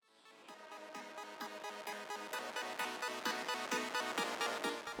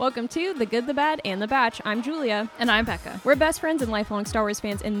Welcome to The Good, the Bad, and the Batch. I'm Julia. And I'm Becca. We're best friends and lifelong Star Wars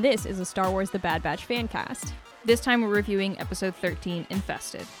fans, and this is a Star Wars The Bad Batch fan cast. This time we're reviewing episode 13,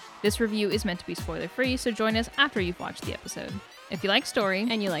 Infested. This review is meant to be spoiler-free, so join us after you've watched the episode. If you like story,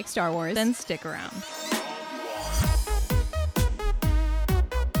 And you like Star Wars, then stick around.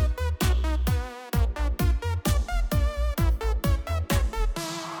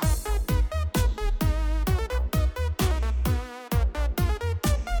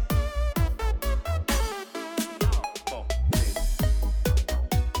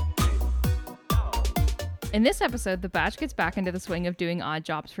 In this episode, the Batch gets back into the swing of doing odd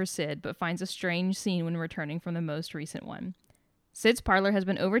jobs for Sid, but finds a strange scene when returning from the most recent one. Sid's parlor has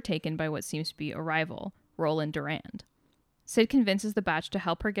been overtaken by what seems to be a rival, Roland Durand. Sid convinces the Batch to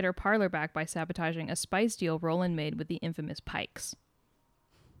help her get her parlor back by sabotaging a spice deal Roland made with the infamous Pikes.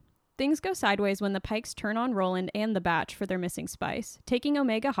 things go sideways when the Pikes turn on Roland and the Batch for their missing spice, taking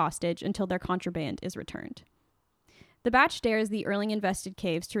Omega hostage until their contraband is returned. The Batch dares the Erling Infested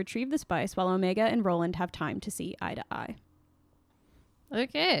caves to retrieve the spice while Omega and Roland have time to see eye to eye.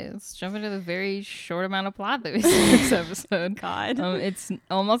 Okay, let's jump into the very short amount of plot that we see in this episode. God. It's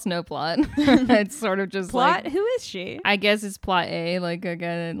almost no plot. It's sort of just plot? like... Who is she? I guess it's plot A, like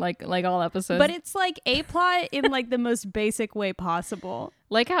again, like all episodes. But it's like a plot in like the most basic way possible.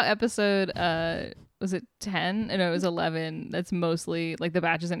 Like how episode, was it 10? No, it was 11. That's mostly, like the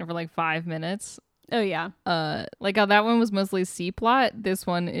Batch is in it for like 5 minutes. Oh, yeah. Like how that one was mostly C plot. This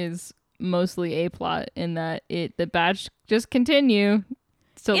one is mostly A plot in that the Batch just continue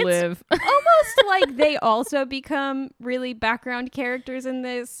to live. Almost like they also become really background characters in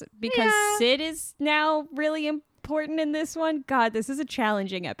this because Sid is now really important in this one. God, this is a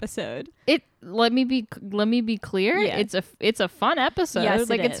challenging episode. Let me be clear. Yeah. It's a fun episode. Yes,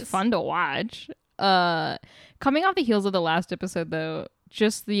 it's fun to watch. Coming off the heels of the last episode though,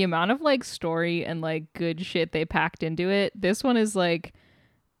 just the amount of like story and like good shit they packed into it. This one is like,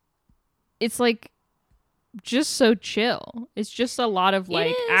 it's like just so chill. It's just a lot of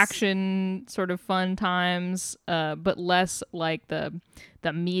like action sort of fun times, but less like the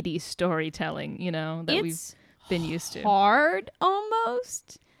meaty storytelling, you know, that we've been used to. Hard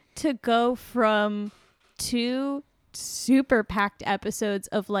almost to go from two super packed episodes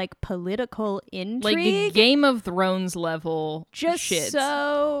of like political intrigue, like a Game of Thrones level just shit.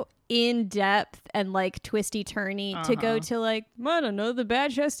 So in depth and like twisty turny to go to like, I don't know, the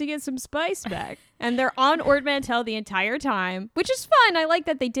Batch has to get some spice back and they're on Ord Mantell the entire time, which is fun. I like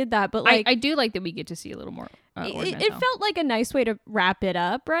that they did that, but like I do like that we get to see a little more it felt like a nice way to wrap it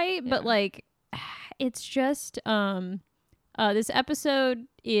up, right? But like it's just this episode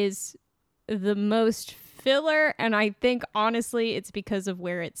is the most filler, and I think honestly it's because of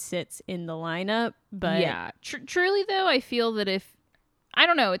where it sits in the lineup. But yeah, truly though, I feel that if I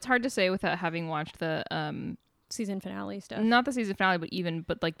don't know, it's hard to say without having watched the season finale stuff. Not the season finale,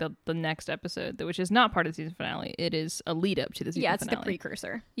 but like the next episode, which is not part of the season finale. It is a lead up to the season finale. Yeah, it's the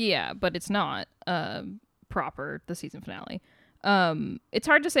precursor. Yeah, but it's not proper the season finale. It's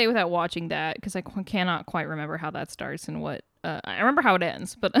hard to say without watching that because I cannot quite remember how that starts and what I remember how it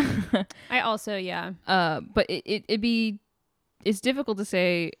ends, but I also but it's difficult to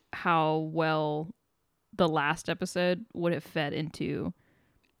say how well the last episode would have fed into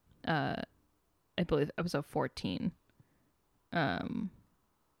I believe episode 14.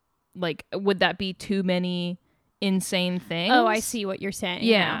 Like would that be too many insane things? Oh, I see what you're saying.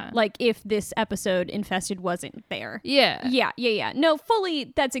 Yeah. Now. Like if this episode Infested wasn't there. Yeah. Yeah. No,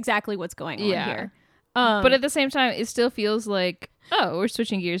 fully that's exactly what's going on here. But at the same time, it still feels like, oh, we're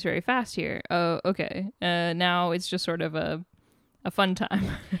switching gears very fast here. Oh, okay. Now it's just sort of a fun time.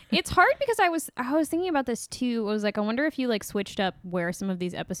 It's hard because I was thinking about this too. I was like, I wonder if you like switched up where some of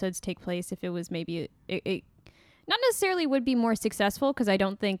these episodes take place, if it was maybe it not necessarily would be more successful, because I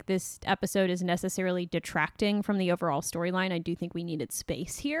don't think this episode is necessarily detracting from the overall storyline. I do think we needed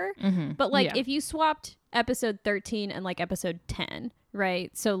space here. Mm-hmm. But like if you swapped episode 13 and like episode 10,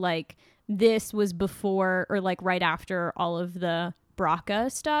 right? So like this was before or like right after all of the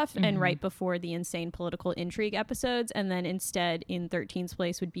Braca stuff and right before the insane political intrigue episodes, and then instead in 13's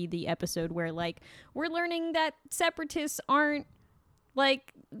place would be the episode where like we're learning that separatists aren't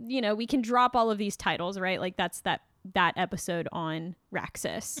like, you know, we can drop all of these titles, right? Like that's that episode on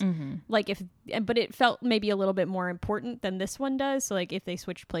Raxus. Like but it felt maybe a little bit more important than this one does, so like if they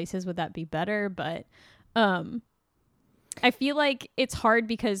switched places would that be better? But I feel like it's hard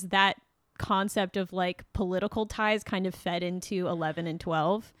because that concept of like political ties kind of fed into 11 and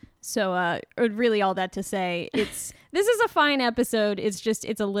 12. So really all that to say, this is a fine episode. It's just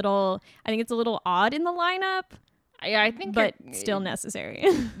I think it's a little odd in the lineup. Yeah, I think but still necessary.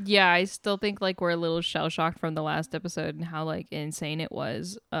 Yeah, I still think like we're a little shell shocked from the last episode and how like insane it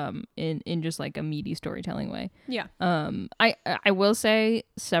was in just like a meaty storytelling way. Yeah. I will say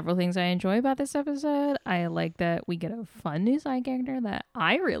several things I enjoy about this episode. I like that we get a fun new side character that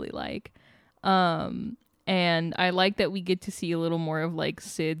I really like. And I like that we get to see a little more of like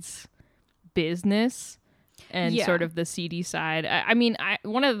Sid's business and sort of the seedy side. I mean,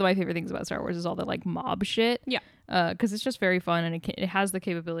 one of my favorite things about Star Wars is all the like mob shit. Yeah. Because it's just very fun and it has the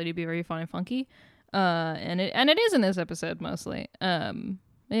capability to be very fun and funky. And it is in this episode mostly.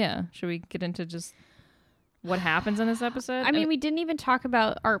 Yeah. Should we get into just what happens in this episode? I mean, we didn't even talk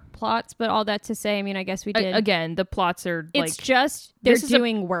about our plots, but all that to say, I mean, I guess we did. Again, the plots are it's just they're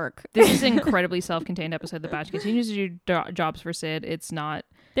doing work. This is an incredibly self-contained episode. The Batch continues to do jobs for Sid. It's not.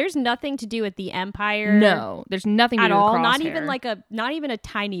 There's nothing to do with the Empire. No, there's nothing to at do with all. Crosshair. Not even a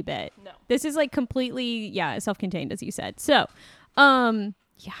tiny bit. No. This is like completely self-contained, as you said. So, how do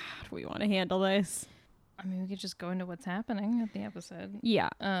we want to handle this? I mean, we could just go into what's happening at the episode. Yeah.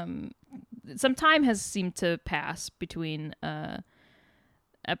 Some time has seemed to pass between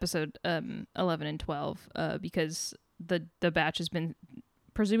episode 11 and 12 because the Batch has been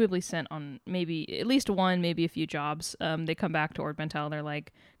presumably sent on maybe at least one, maybe a few jobs. They come back to Ord Mantell. They're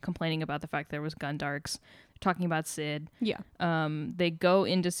like complaining about the fact there was Gundarks. They're talking about Sid. Yeah. They go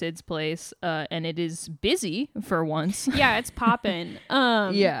into Sid's place, and it is busy for once. Yeah, it's popping.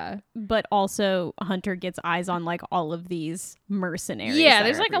 Yeah. But also Hunter gets eyes on like all of these mercenaries. Yeah,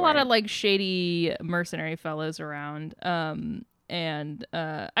 there's like a lot of like shady mercenary fellows around. And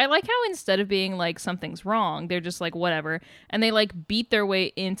I like how instead of being like something's wrong, they're just like whatever, and they like beat their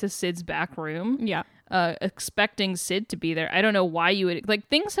way into Sid's back room. Yeah. Expecting Sid to be there. I don't know why you would like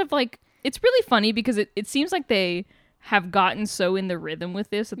things have like it's really funny because it seems like they have gotten so in the rhythm with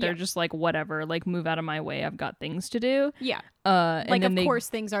this that they're just like whatever, like move out of my way, I've got things to do. Yeah. And of course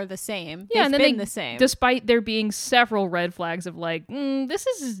things are the same. Yeah, They've and then been the same. despite there being several red flags of like this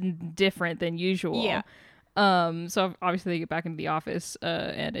is different than usual. Yeah. So obviously they get back into the office,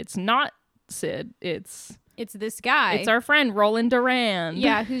 and it's not Sid. It's this guy. It's our friend Roland Durand.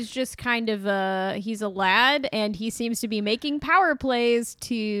 Yeah, who's just kind of he's a lad, and he seems to be making power plays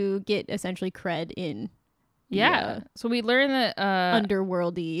to get essentially cred in. Yeah. So we learn that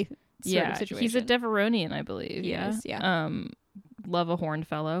underworldy sort of situation. He's a Deveronian, I believe. Yes, yeah. Love a horned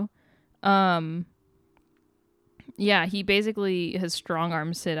fellow. Yeah, he basically has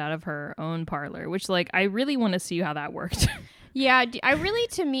strong-armed Sid out of her own parlor, which, like, I really want to see how that worked. Yeah,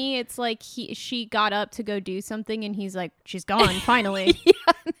 to me, it's like she got up to go do something, and he's like, she's gone, finally.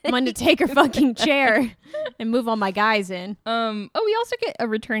 I'm going to take her fucking chair and move all my guys in. We also get a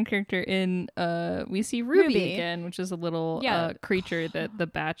return character in, we see Ruby again, which is a little creature that the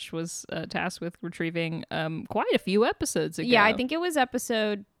Batch was tasked with retrieving quite a few episodes ago. Yeah, I think it was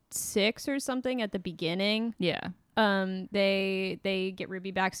episode 6 or something at the beginning. Yeah. They get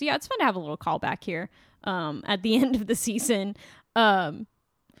Ruby back. So yeah, it's fun to have a little callback here at the end of the season.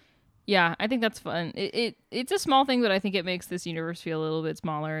 Yeah, I think that's fun. It's a small thing, but I think it makes this universe feel a little bit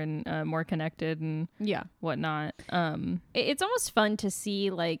smaller and more connected and whatnot. It's almost fun to see,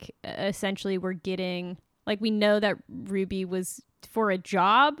 like, essentially we're getting, like, we know that Ruby was for a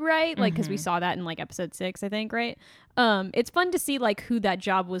job, right? Like, because we saw that in like episode 6, I think, right? It's fun to see like who that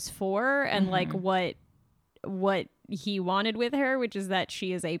job was for and like what he wanted with her, which is that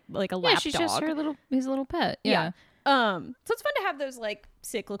she is a lap dog. She's just his little pet. Yeah. So it's fun to have those like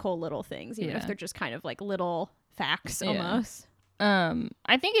cyclical little things, even if they're just kind of like little facts almost.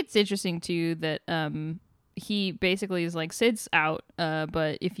 I think it's interesting too that he basically is like, Sid's out,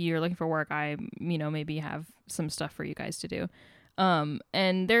 but if you're looking for work, I maybe have some stuff for you guys to do.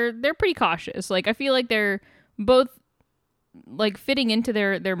 And they're pretty cautious. Like, I feel like they're both like fitting into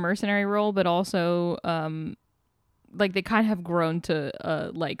their mercenary role, but also like they kind of have grown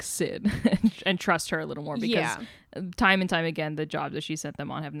to like Sid and trust her a little more because time and time again the jobs that she sent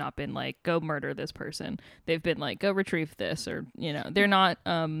them on have not been like, go murder this person. They've been like, go retrieve this, or they're not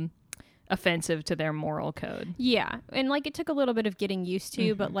offensive to their moral code. Yeah. And like it took a little bit of getting used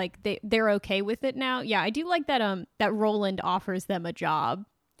to, but like they're okay with it now. Yeah, I do like that that Roland offers them a job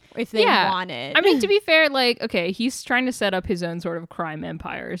if they want it. I mean, to be fair, like, okay, he's trying to set up his own sort of crime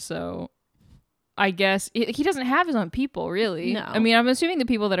empire, so I guess he doesn't have his own people, really. No. I mean, I'm assuming the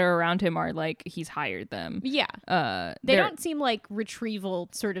people that are around him are like, he's hired them. Yeah. They don't seem like retrieval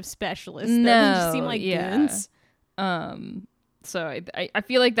sort of specialists. No. They just seem like goons. So I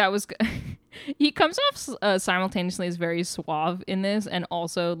feel like that was he comes off simultaneously as very suave in this and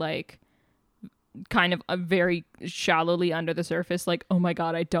also like kind of very shallowly under the surface, like, oh my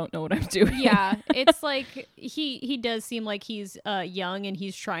god, I don't know what I'm doing. Yeah, it's like he does seem like he's young and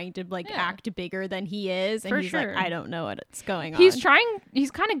he's trying to like act bigger than he is, and For he's sure. like, I don't know what's going on. He's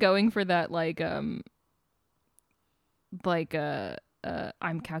kind of going for that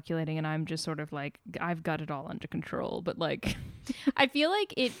I'm calculating and I'm just sort of like, I've got it all under control, but like I feel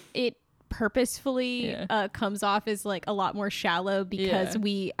like it purposefully comes off as like a lot more shallow because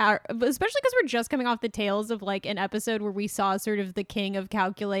we are, especially because we're just coming off the tails of like an episode where we saw sort of the king of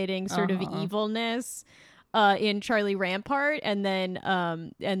calculating sort of evilness in Charlie Rampart, and then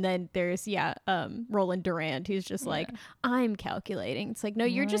there's Roland Durand, who's just like, I'm calculating. It's like, no,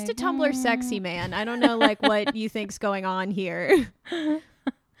 you're just a Tumblr sexy man. I don't know like what you think's going on here.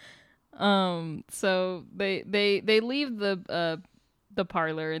 So they leave the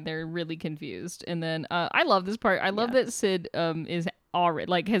parlor and they're really confused, and then I love this part. I love that Sid is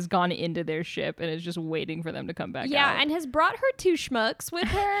already like has gone into their ship and is just waiting for them to come back out. And has brought her two schmucks with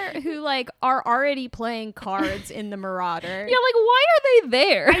her who like are already playing cards in the Marauder. Like, why are they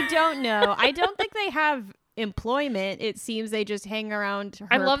there? I don't know. I don't think they have employment. It seems they just hang around her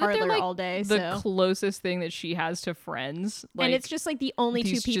parlor like all day. The closest thing that she has to friends, like, and it's just like the only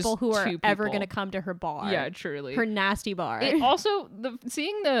two people who are ever going to come to her bar. Yeah, truly, her nasty bar. It also,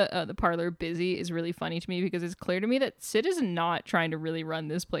 seeing the parlor busy is really funny to me because it's clear to me that Sid is not trying to really run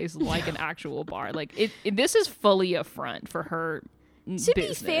this place like an actual bar. Like this is fully a front for her. To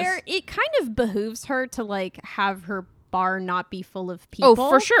be fair, it kind of behooves her to like have her bar not be full of people. Oh,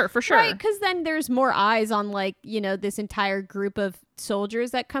 for sure. Right, because then there's more eyes on like, this entire group of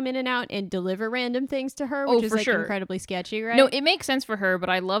soldiers that come in and out and deliver random things to her, which is like incredibly sketchy, right? No, it makes sense for her, but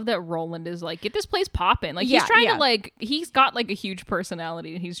I love that Roland is like, get this place popping. Like he's trying to like, he's got like a huge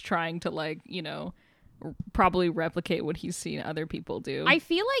personality and he's trying to like, probably replicate what he's seen other people do. I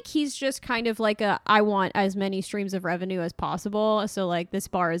feel like he's just kind of like I want as many streams of revenue as possible. So like this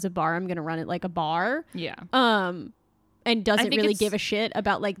bar is a bar. I'm going to run it like a bar. Yeah. And doesn't really give a shit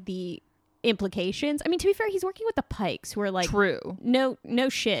about like the implications. I mean, to be fair, he's working with the Pikes, who are like, true, no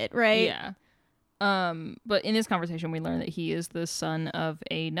shit, right? Yeah. But in this conversation, we learn that he is the son of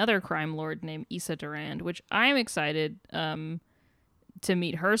another crime lord named Issa Durand, which I'm excited to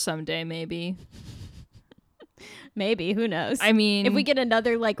meet her someday, maybe. Maybe, who knows? I mean, if we get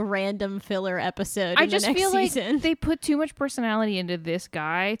another like random filler episode, I in just the next feel season. like they put too much personality into this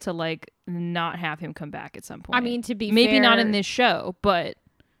guy to like not have him come back at some point. I mean, to be maybe fair, not in this show, but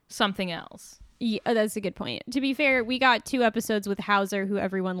something else. Yeah, that's a good point. To be fair, we got 2 episodes with Hauser, who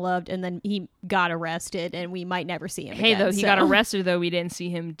everyone loved, and then he got arrested, and we might never see him again. Though he got arrested, though we didn't see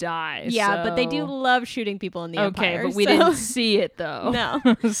him die. Yeah, but they do love shooting people in the Empire. Okay, but we didn't see it though.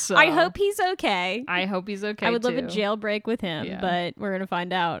 No. So, I hope he's okay. I hope he's okay. I would love too. a jailbreak with him, but we're gonna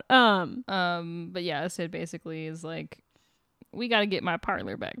find out. But yeah, Sid basically is like, we got to get my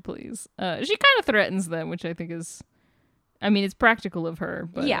parlor back, please. She kind of threatens them, which I think is. I mean, it's practical of her,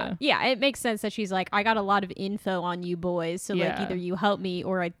 but yeah, it makes sense that she's like, I got a lot of info on you boys, so like either you help me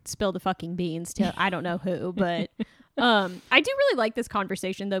or I spill the fucking beans to I don't know who. But I do really like this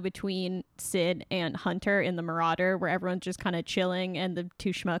conversation though between Sid and Hunter in the Marauder, where everyone's just kind of chilling and the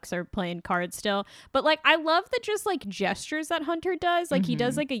 2 schmucks are playing cards still. But like, I love the just like gestures that Hunter does. Like he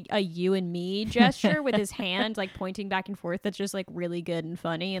does like a you and me gesture with his hand, like pointing back and forth. That's just like really good and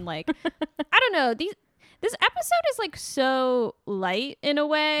funny. And like, I don't know, this episode is like so light in a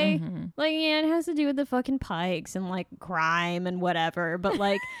way. Like, it has to do with the fucking Pikes and like crime and whatever. But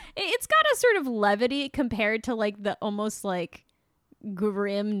like, it's got a sort of levity compared to like the almost like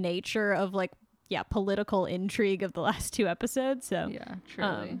grim nature of like, political intrigue of the last 2 episodes. So yeah,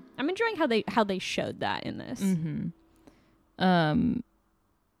 truly. I'm enjoying how they showed that in this.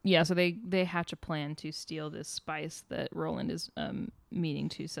 Yeah, so they hatch a plan to steal this spice that Roland is meaning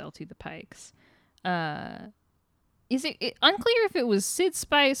to sell to the Pikes. Is it unclear if it was Sid's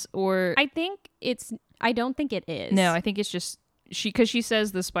spice or I don't think it is. No, I think it's just because she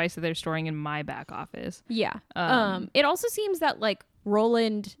says the spice that they're storing in my back office. Yeah. It also seems that like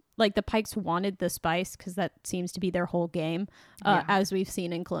Roland, like the Pikes wanted the spice because that seems to be their whole game, as we've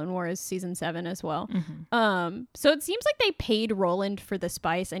seen in Clone Wars season 7 as well. So it seems like they paid Roland for the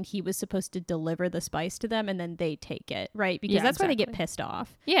spice and he was supposed to deliver the spice to them and then they take it, right? Because that's why they get pissed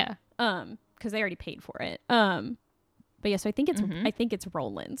off. Yeah. Because they already paid for it. But yeah, so I think it's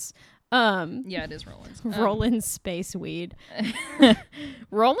Roland's. Yeah, it is Roland's. Roland's space weed.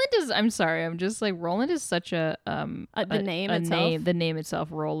 Roland is. I'm sorry. I'm just like Roland is such the name itself.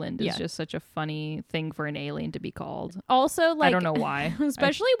 Roland is just such a funny thing for an alien to be called. Also, like I don't know why.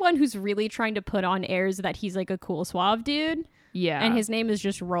 Especially one who's really trying to put on airs that he's like a cool suave dude. Yeah. And his name is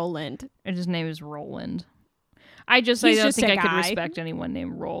just Roland. And his name is Roland. I don't think I could respect anyone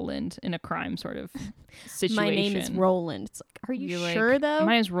named Roland in a crime sort of situation. My name is Roland. It's like, are you sure though?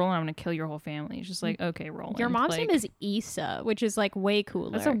 My name's Roland. I'm gonna kill your whole family. It's just like, okay, Roland. Your mom's name is Issa, which is like way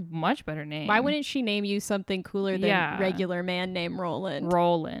cooler. That's a much better name. Why wouldn't she name you something cooler than regular man named Roland?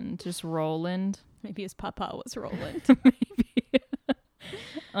 Roland, just Roland. Maybe his papa was Roland. Maybe.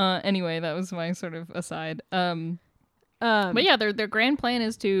 Anyway, that was my sort of aside. But yeah, their grand plan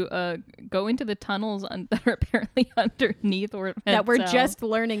is to go into the tunnels that are apparently underneath or that we're just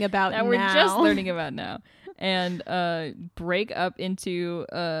learning about now. And break up into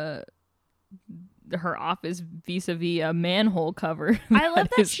her office vis-a-vis a manhole cover. I love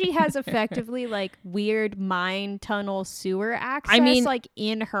that she has effectively like weird mine tunnel sewer access like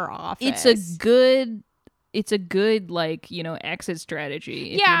in her office. It's a good like, exit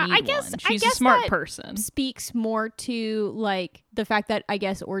strategy. Yeah, I guess she's a smart person. Speaks more to like the fact that I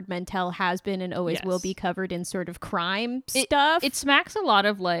guess Ord Mantell has been and always will be covered in sort of crime stuff. It smacks a lot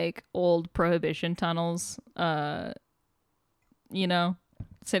of like old prohibition tunnels.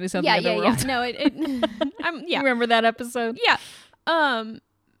 City South of the World. No, You remember that episode? Yeah.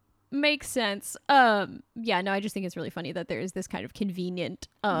 Makes sense. I just think it's really funny that there is this kind of convenient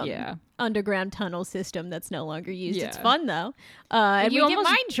underground tunnel system that's no longer used. It's fun though. And we get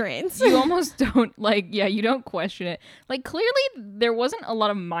mine trains. You almost don't you don't question it. Like clearly there wasn't a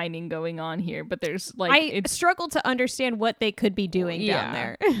lot of mining going on here, but there's like I struggle to understand what they could be doing down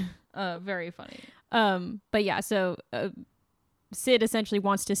there. Very funny. But yeah, so Sid essentially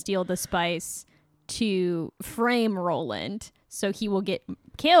wants to steal the spice to frame Roland so he will get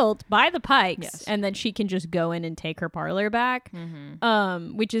killed by the Pikes and then she can just go in and take her parlor back,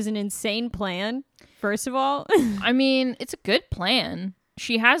 which is an insane plan, first of all. I mean, it's a good plan.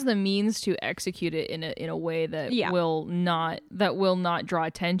 She has the means to execute it in a way that will not draw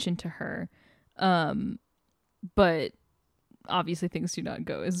attention to her, but obviously things do not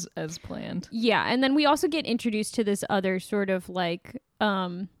go as planned. Yeah, and then we also get introduced to this other sort of like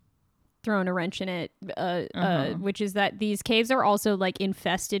throwing a wrench in it, which is that these caves are also like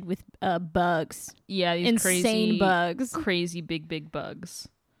infested with bugs. Yeah, these insane bugs, crazy big bugs,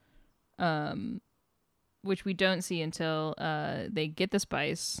 which we don't see until they get the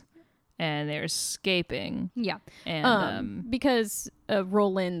spice and they're escaping. Yeah, and because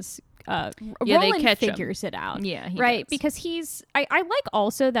Roland's. Roland they catch figures him. it out. Yeah, right. Does. Because he's. I like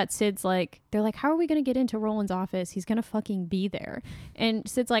also that Sid's like, they're like, how are we gonna get into Roland's office? He's gonna fucking be there. And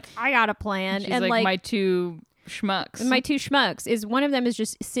Sid's like, I got a plan. She's and like my two schmucks. My two schmucks is one of them is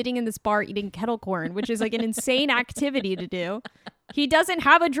just sitting in this bar eating kettle corn, which is like an insane activity to do. He doesn't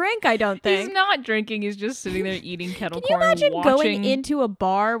have a drink, I don't think. He's not drinking. He's just sitting there eating kettle corn. Can you imagine going into a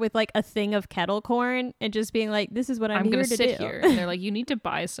bar with like a thing of kettle corn and just being like, this is what I'm here to do. I'm going to sit here. And they're like, you need to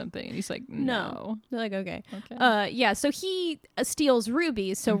buy something. And he's like, no. They're like, okay. Yeah, so he steals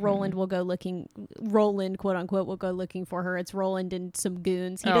rubies. So Roland will go looking, quote unquote, will go looking for her. It's Roland and some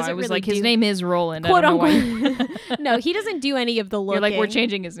goons. He doesn't I was really like, his name is Roland. Quote unquote. No, he doesn't do any of the looking. You're like, we're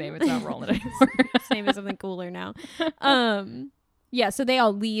changing his name. It's not Roland anymore. His name is something cooler now. Yeah, so they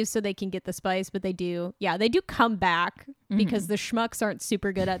all leave so they can get the spice, but they do come back because the schmucks aren't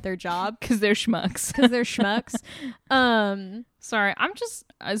super good at their job. Because they're schmucks. Sorry, I'm just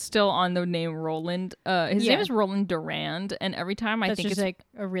still on the name Roland. His name is Roland Durand, and every time I think it's like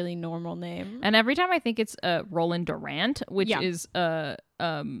a really normal name. And every time I think it's Roland Durant, which is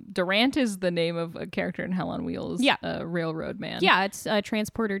Durant is the name of a character in Hell on Wheels. Yeah, railroad man. Yeah, it's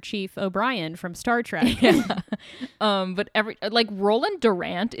Transporter Chief O'Brien from Star Trek. But Roland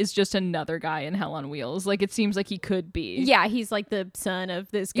Durant is just another guy in Hell on Wheels. Like it seems like he could be. Yeah, he's like the son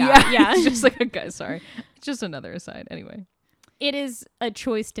of this guy. Yeah, it's just like a guy. Sorry, it's just another aside. Anyway. It is a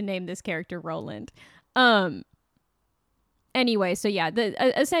choice to name this character Roland. Anyway, so yeah,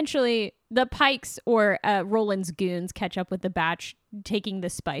 essentially the Pikes or Roland's goons catch up with the batch taking the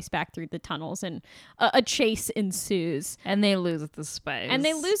spice back through the tunnels, and a chase ensues. And they lose the spice.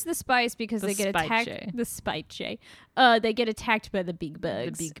 Because they get attacked. The spice. They get attacked by the big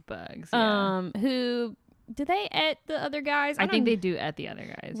bugs. Yeah. Who. Do they et the other guys? I think they do et the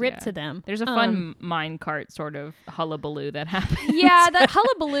other guys. Rip to them. There's a fun minecart sort of hullabaloo that happens. Yeah, that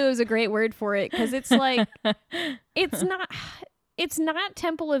hullabaloo is a great word for it because it's like it's not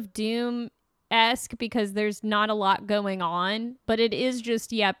Temple of Doom-esque because there's not a lot going on, but it is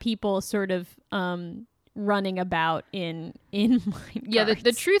just people sort of running about in minecarts. Yeah,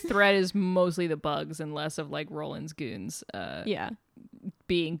 the true threat is mostly the bugs and less of like Roland's goons.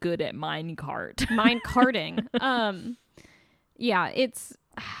 Being good at minecarting. Yeah, it's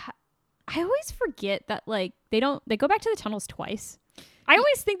I always forget that like they go back to the tunnels twice. I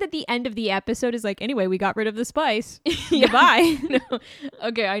always think that the end of the episode is like, anyway, we got rid of the spice. Goodbye. No.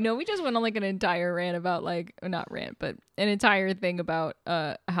 Okay, I know we just went on like an entire rant about like, not rant, but an entire thing about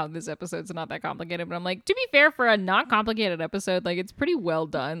how this episode's not that complicated. But I'm like, to be fair, for a not complicated episode, like it's pretty well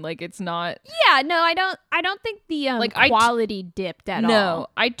done. Like it's not. Yeah, no, I don't think the like quality dipped at all. No,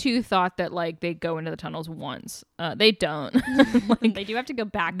 I too thought that like they go into the tunnels once. They don't. Like they do have to go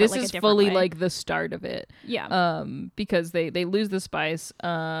back. This but, like, is a different fully way. like the start of it. Yeah. Because they lose the spice.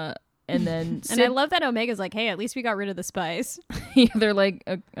 And then and I love that Omega's like, hey, at least we got rid of the spice. Yeah, they're like,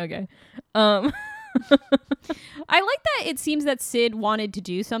 okay. I like that it seems that Sid wanted to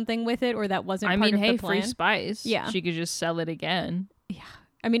do something with it, or that wasn't part of the plan. Free spice. Yeah. She could just sell it again. Yeah.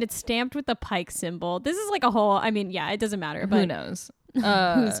 I mean, it's stamped with the pike symbol. This is like a whole, I mean, yeah, it doesn't matter. But who knows?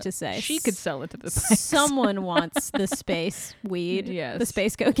 Who's to say? She could sell it to the pikes. Someone wants the space weed. Yes. The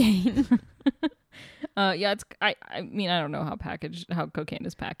space cocaine. Yeah, it's I mean, I don't know how cocaine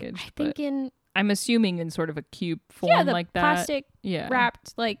is packaged. I think I'm assuming in sort of a cube form the like that. Plastic yeah.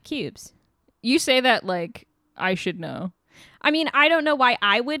 wrapped like cubes. You say that like I should know. I mean, I don't know why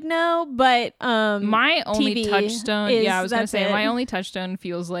I would know, but my only TV touchstone, is, I was gonna say my only touchstone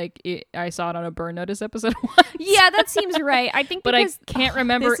feels like I saw it on a Burn Notice episode once. Yeah, that seems right. I think, but because, I can't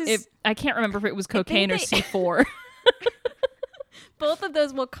remember if it was cocaine or C4. Both of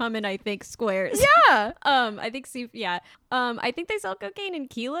those will come in, I think, squares. Yeah. I think I think they sell cocaine in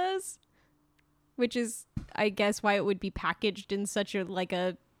kilos, which is, I guess, why it would be packaged in such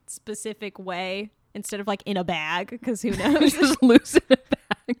a specific way instead of like in a bag, because who knows? Just loose in a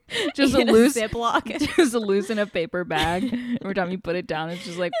bag. Just in a loose Ziploc. Just a loose in a paper bag. Every time you put it down, it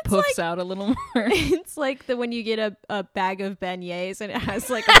just like poofs out a little more. It's like when you get a bag of beignets and it has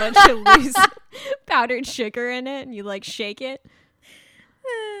like a bunch of loose powdered sugar in it, and you like shake it.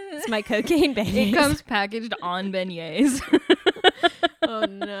 It's my cocaine beignets. It comes packaged on beignets. Oh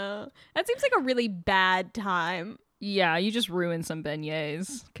no, that seems like a really bad time. Yeah, you just ruin some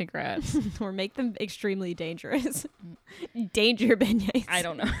beignets. Congrats. Or make them extremely dangerous. Danger beignets. I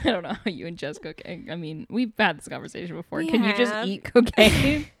don't know how you ingest cocaine. I mean, we've had this conversation before. We Can you just have. eat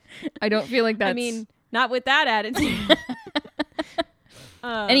cocaine? I don't feel like that's... I mean, not with that attitude.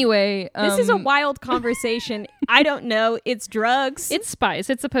 Anyway, this is a wild conversation. I don't know. It's drugs. It's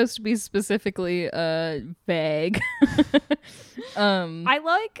spice. It's supposed to be specifically vague. I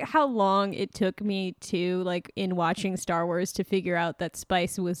like how long it took me to, like, in watching Star Wars, to figure out that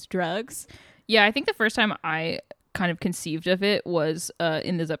spice was drugs. Yeah, I think the first time I kind of conceived of it was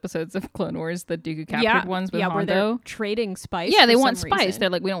in those episodes of Clone Wars, the Dooku captured ones with Hondo. Where they're trading spice. Yeah, they for want some spice. reason.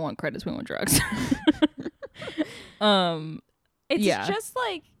 They're like, we don't want credits, we want drugs. It's yeah. just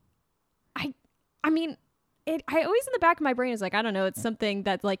like, I mean, I always in the back of my brain is like, I don't know, it's something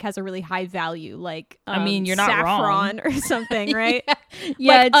that like has a really high value, like I mean, you're not saffron wrong. Or something, right?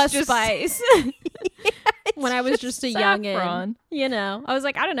 Yeah, like it's a just spice. When I was just a youngin, you know, I was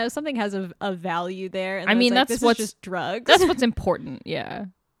like, I don't know, something has a value there. And I mean, like, that's this what's is just drugs. That's what's important. Yeah.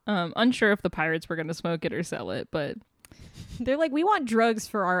 Unsure if the pirates were going to smoke it or sell it, but they're like, we want drugs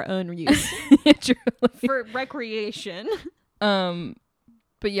for our own use, for recreation.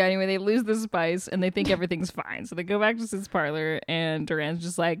 But yeah, anyway, they lose the spice and they think everything's fine. So they go back to Sid's parlor and Duran's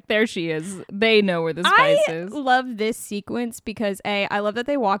just like, there she is. They know where the spice is. I love this sequence because I love that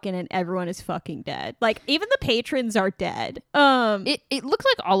they walk in and everyone is fucking dead. Like even the patrons are dead. It looks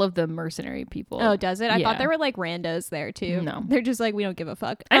like all of the mercenary people. Oh, does it? I Yeah. thought there were like randos there too. No. They're just like, we don't give a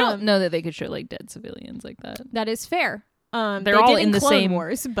fuck. I don't know that they could show like dead civilians like that. That is fair. They're they all did in the Clone same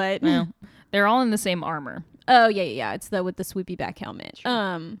Wars, but No, they're all in the same armor. oh yeah. It's the with the swoopy back helmet.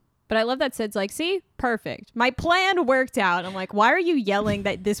 Sure. But I love that Sid's like, see, perfect. My plan worked out. I'm like, why are you yelling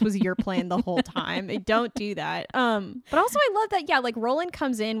that this was your plan the whole time? Don't do that. But also I love that, yeah, like Roland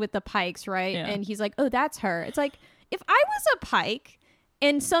comes in with the pikes, right? Yeah. And he's like, oh, that's her. It's like, if I was a pike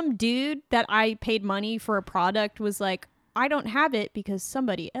and some dude that I paid money for a product was like, I don't have it because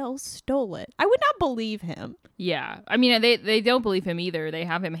somebody else stole it, I would not believe him. Yeah. I mean, they don't believe him either. They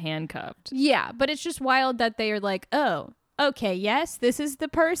have him handcuffed. Yeah, but it's just wild that they are like, oh, okay, yes, this is the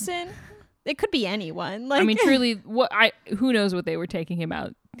person. It could be anyone. Like, I mean, truly, who knows what they were taking him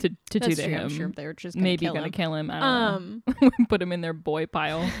out to do that's to true. him? I'm sure they were just gonna maybe kill gonna him. kill him. I don't know. Put him in their boy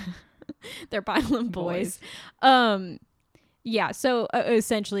pile. They're pile of boys. Yeah. So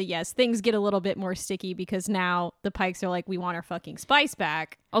essentially, yes, things get a little bit more sticky because now the pikes are like, we want our fucking spice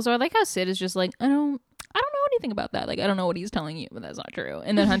back. Also, I like how Sid is just like, I don't know anything about that. Like, I don't know what he's telling you, but that's not true.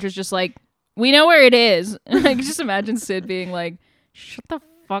 And then Hunter's just like, we know where it is. And I can just imagine Sid being like, shut the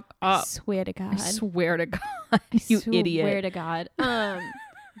fuck up. I swear to God. I swear to God, you idiot. Swear to God.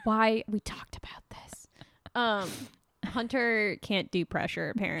 Why we talked about this. Hunter can't do pressure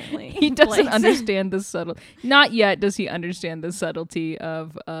apparently. He doesn't understand the subtle. Not yet does he understand the subtlety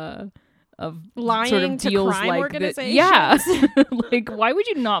of lying sort of to deals crime like organizations. yeah. Like, why would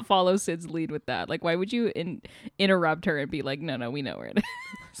you not follow Sid's lead with that? Like, why would you interrupt her and be like, no, we know where it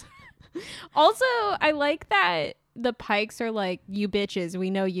is. Also, I like that the Pikes are like, you bitches, we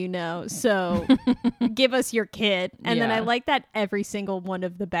know you know, so give us your kid. And then I like that every single one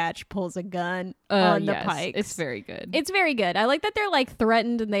of the batch pulls a gun on the Pikes. It's very good. It's very good. I like that they're like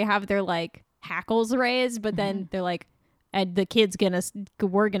threatened and they have their like hackles raised, but then they're like, and the kid's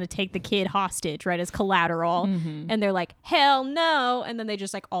we're gonna take the kid hostage, right, as collateral. And they're like, hell no. And then they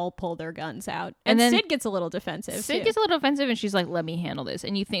just like all pull their guns out. And then Sid gets a little defensive. Sid gets a little offensive and she's like, let me handle this.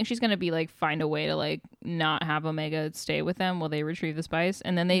 And you think she's gonna be like, find a way to like not have Omega stay with them while they retrieve the spice.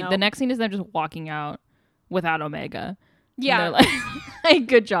 And then the next scene is them just walking out without Omega. Yeah. And they're like,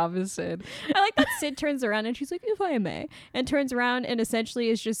 good job, Sid. I like that Sid turns around and she's like, if I may. And turns around and essentially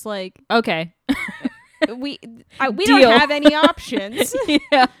is just like, okay. we don't have any options.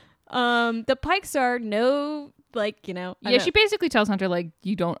 Yeah. The Pikes are no, like, you know. Yeah, she basically tells Hunter, like,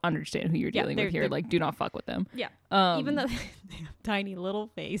 you don't understand who you're dealing with here. Like, do not fuck with them. Yeah. Even though they have tiny little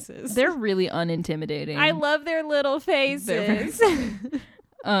faces. They're really unintimidating. I love their little faces.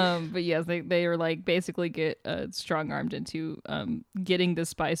 But yes, they are like basically get strong armed into getting the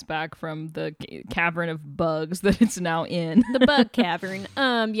spice back from the cavern of bugs that it's now in. The bug cavern.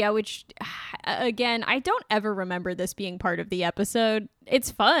 Yeah, which again, I don't ever remember this being part of the episode. It's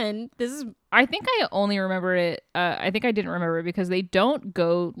fun. I think I only remember it. I think I didn't remember it because they don't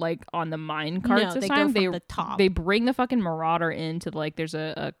go like on the mine carts this time. Go from the top. They bring the fucking Marauder into like there's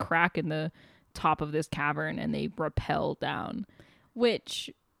a crack in the top of this cavern and they rappel down. Which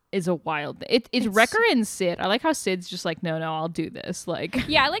is a wild thing. It's Wrecker and Sid. I like how Sid's just like, no, I'll do this. Like,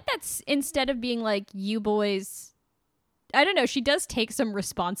 yeah, I like that instead of being like, you boys, I don't know, she does take some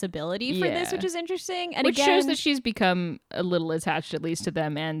responsibility for this, which is interesting. And which shows that she's become a little attached at least to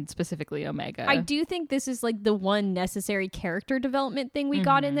them and specifically Omega. I do think this is like the one necessary character development thing we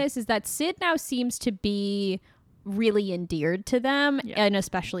got in this is that Sid now seems to be really endeared to them and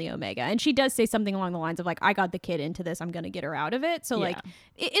especially Omega, and she does say something along the lines of like, I got the kid into this, I'm gonna get her out of it. So like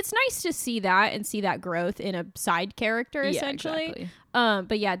it's nice to see that and see that growth in a side character essentially. Exactly.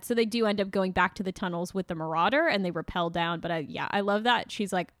 But yeah, so they do end up going back to the tunnels with the Marauder and they rappel down, but I love that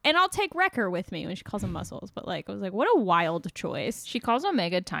she's like, and I'll take Wrecker with me when she calls him Muscles. But like, I was like, what a wild choice. She calls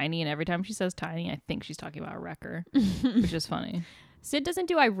Omega Tiny, and every time she says Tiny I think she's talking about Wrecker, which is funny. Sid doesn't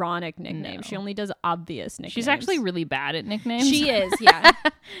do ironic nicknames. No. She only does obvious nicknames. She's actually really bad at nicknames. She is, yeah.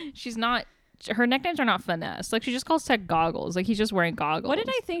 She's not. Her nicknames are not finesse. Like, she just calls Tech Goggles. Like, he's just wearing goggles. What did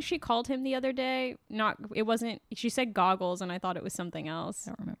I think she called him the other day? It wasn't. She said Goggles, and I thought it was something else.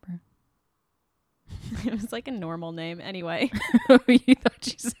 I don't remember. It was like a normal name. Anyway. You thought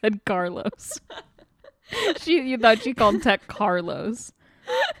she said Carlos. You thought she called Tech Carlos.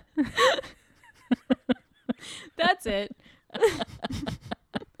 That's it.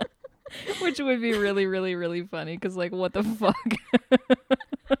 Which would be really, really, really funny because, like, what the fuck?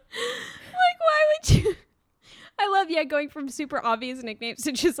 Like, why would you? I love, going from super obvious nicknames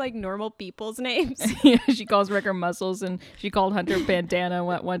to just like normal people's names. Yeah, she calls Wrecker Muscles and she called Hunter Bandana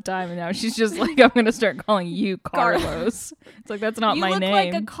one time, and now she's just like, I'm gonna start calling you Carlos. It's like, that's not my name. You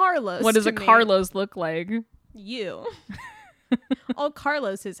look like a Carlos. What does a me. Carlos look like? You. All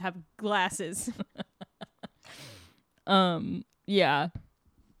Carloses have glasses. Yeah.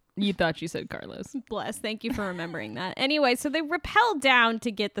 You thought you said Carlos. Bless. Thank you for remembering that. Anyway, so they rappel down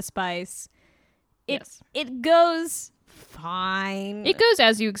to get the spice. It goes fine. It goes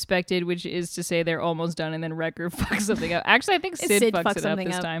as you expected, which is to say they're almost done, and then Wrecker fucks something up. Actually, I think Sid fucks it up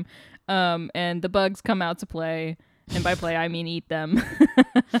this time. And the bugs come out to play. And by play, I mean eat them.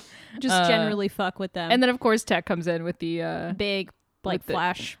 Just generally fuck with them. And then, of course, Tech comes in with the big, like,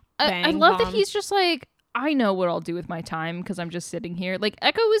 flash bang I love bomb. that he's just like, I know what I'll do with my time because I'm just sitting here. Like,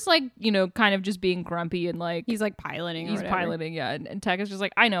 Echo is like, kind of just being grumpy and like... He's like piloting or He's whatever. piloting, yeah. And Tech is just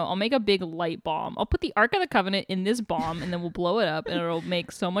like, I know, I'll make a big light bomb. I'll put the Ark of the Covenant in this bomb and then we'll blow it up and it'll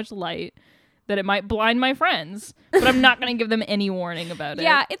make so much light that it might blind my friends. But I'm not going to give them any warning about it.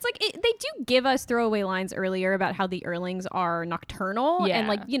 Yeah, it's like, they do give us throwaway lines earlier about how the Earlings are nocturnal. Yeah. And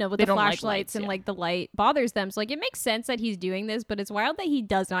like, with the flashlights and like the light bothers them. So like, it makes sense that he's doing this, but it's wild that he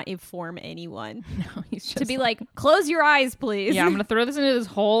does not inform anyone. No, he's just... To be like, close your eyes, please. Yeah, I'm going to throw this into this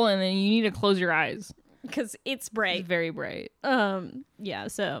hole and then you need to close your eyes. because it's bright. It's very bright. Yeah,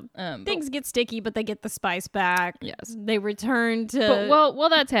 so things get sticky, but they get the spice back. Yes. They return to... But while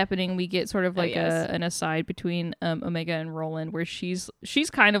that's happening, we get sort of like an aside between Omega and Roland, where she's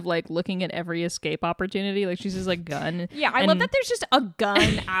kind of like looking at every escape opportunity. Like she's just like gun. Yeah, I love that there's just a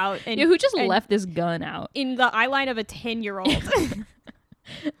gun out. And, who just left this gun out? In the eyeline of a 10-year-old.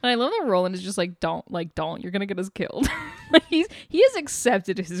 And I love that Roland is just like, don't, you're gonna get us killed. Like he has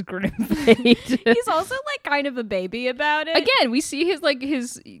accepted his grim fate. He's also like kind of a baby about it. Again, we see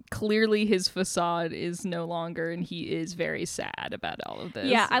clearly his facade is no longer, and he is very sad about all of this.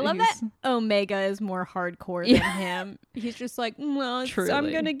 Yeah, I love that Omega is more hardcore than him. He's just like, well,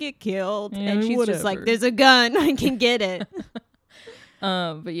 I'm gonna get killed, and she's just like, there's a gun, I can get it.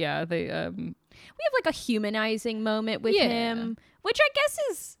 But yeah, they we have like a humanizing moment with him, which I guess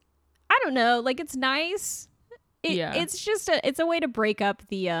is, I don't know, like it's nice. It's just it's a way to break up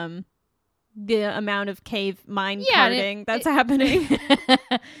the amount of cave mine carting that's happening.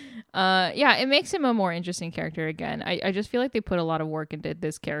 It makes him a more interesting character again. I just feel like they put a lot of work into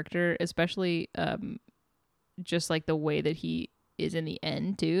this character, especially just like the way that he is in the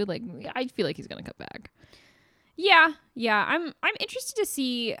end too. Like I feel like he's gonna come back. Yeah. I'm interested to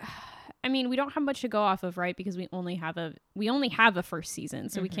see. I mean, we don't have much to go off of, right? Because we only have a first season,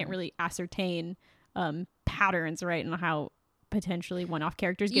 so we can't really ascertain patterns, right, and how potentially one-off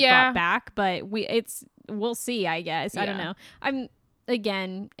characters get brought back. But we'll see, I guess. I don't know.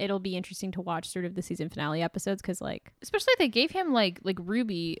 It'll be interesting to watch sort of the season finale episodes, because like, especially they gave him like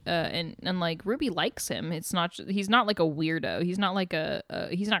Ruby, and like Ruby likes him. He's not like a weirdo. He's not like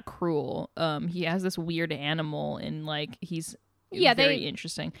he's not cruel. He has this weird animal, and like he's very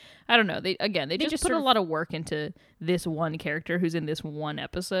interesting. I don't know. They just put a lot of work into this one character who's in this one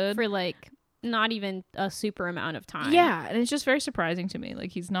episode for like not even a super amount of time. Yeah, and it's just very surprising to me.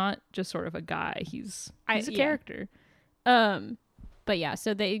 Like he's not just sort of a guy. He's a character. But yeah,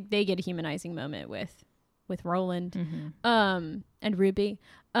 so they get a humanizing moment with Roland, and Ruby,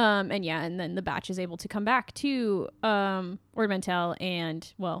 and then the batch is able to come back to Ord Mantell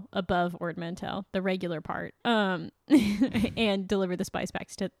above Ord Mantell, the regular part, and deliver the spice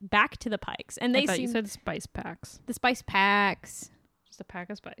back to the Pikes. And I thought you said spice packs. The spice packs. Just a pack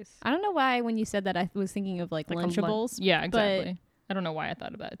of spice. I don't know why when you said that I was thinking of like Lunchables. Yeah, exactly. I don't know why I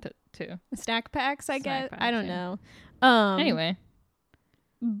thought about it too. Snack packs, I guess. Packs, I don't know. Anyway.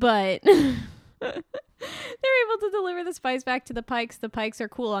 But they're able to deliver the spice back to the Pikes. The Pikes are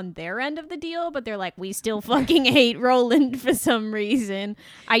cool on their end of the deal, but they're like, we still fucking hate Roland for some reason.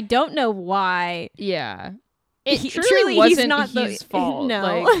 I don't know why. Yeah. It truly wasn't his fault.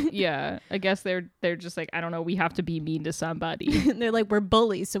 No. Like, yeah. I guess they're just like, I don't know, we have to be mean to somebody. They're like, we're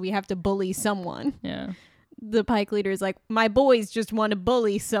bullies, so we have to bully someone. Yeah. The Pike leader is like, my boys just want to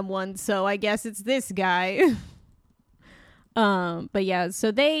bully someone, so I guess it's this guy. But yeah,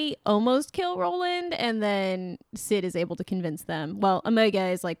 so they almost kill Roland, and then Sid is able to convince them. Well, Omega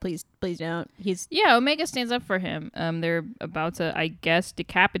is like, please don't. Omega stands up for him. They're about to, I guess,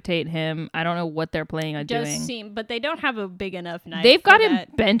 decapitate him. I don't know what they're planning on doing. But they don't have a big enough knife. They've got him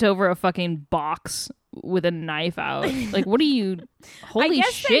bent over a fucking box with a knife out. Like, what are you? Holy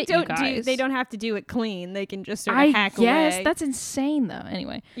shit, you guys! They don't have to do it clean. They can just sort of hack away. Yes, that's insane, though.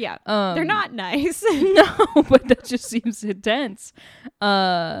 Anyway, yeah, they're not nice. No, but that just seems intense.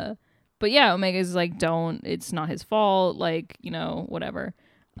 But yeah, Omega's like, don't. It's not his fault. Like, whatever.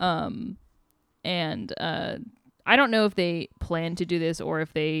 I don't know if they planned to do this or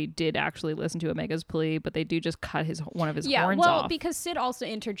if they did actually listen to Omega's plea, but they do just cut one of his horns off. Because Sid also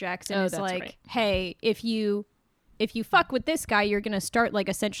interjects and is like, right. Hey, if you fuck with this guy, you're going to start like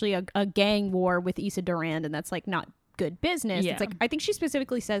essentially a gang war with Issa Durand, and that's like not good business. Yeah. It's like, I think she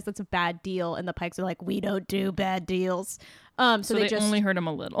specifically says that's a bad deal, and the Pikes are like, we don't do bad deals. So they just only hurt him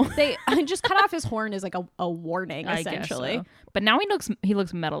a little. They just cut off his horn as like a warning, essentially. I guess so. But now he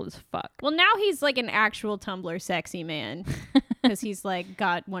looks metal as fuck. Well, now he's like an actual Tumblr sexy man because he's like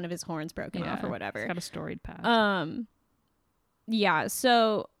got one of his horns broken off or whatever. He's got a storied past. Yeah.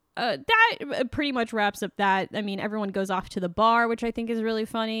 So that pretty much wraps up that. I mean, everyone goes off to the bar, which I think is really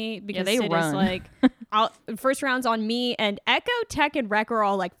funny because they Sid run. is like, first round's on me, and Echo, Tech, and Wreck are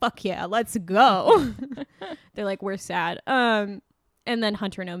all like, fuck yeah, let's go. They're like, we're sad. And then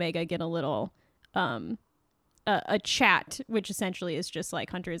Hunter and Omega get a little a chat, which essentially is just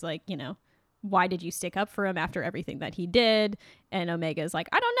like, Hunter is like, why did you stick up for him after everything that he did? And Omega is like,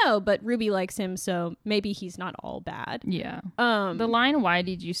 I don't know, but Ruby likes him, so maybe he's not all bad. Yeah. The line, why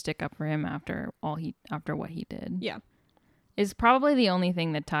did you stick up for him after what he did? Yeah. Is probably the only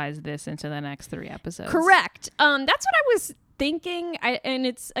thing that ties this into the next 3 episodes. Correct. That's what I was thinking. And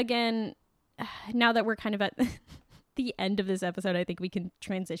it's, again, now that we're kind of at the end of this episode, I think we can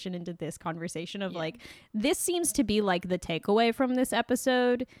transition into this conversation of like, this seems to be like the takeaway from this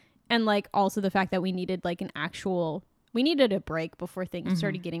episode. And like also the fact that we needed like we needed a break before things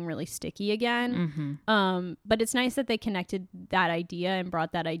started getting really sticky again. But it's nice that they connected that idea and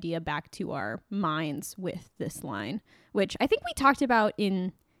brought that idea back to our minds with this line, which I think we talked about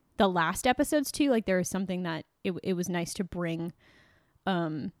in the last episodes too. Like there was something that it was nice to bring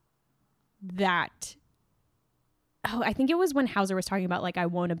that. Oh, I think it was when Hauser was talking about like, I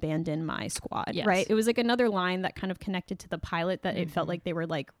won't abandon my squad, right? It was like another line that kind of connected to the pilot that it felt like they were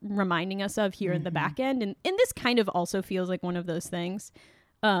like reminding us of here in the back end. And this kind of also feels like one of those things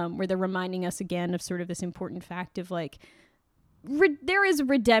where they're reminding us again of sort of this important fact of like, there is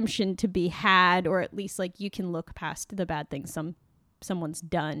redemption to be had, or at least like you can look past the bad things someone's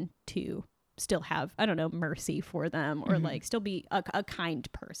done to still have, I don't know, mercy for them, or like still be a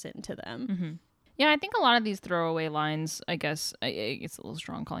kind person to them. Yeah, I think a lot of these throwaway lines, I guess, it's a little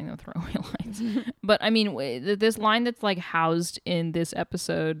strong calling them throwaway lines. But I mean, this line that's like housed in this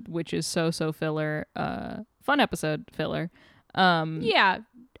episode, which is so filler, fun episode filler. Filler,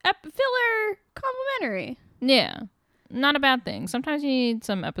 complimentary. Yeah, not a bad thing. Sometimes you need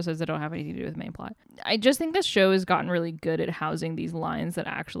some episodes that don't have anything to do with the main plot. I just think this show has gotten really good at housing these lines that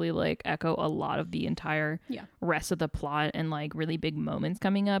actually like echo a lot of the entire rest of the plot and like really big moments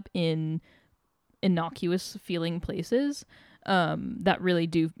coming up in innocuous feeling places that really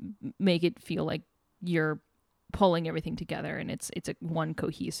do make it feel like you're pulling everything together and it's a one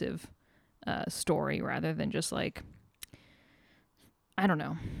cohesive story rather than just like, I don't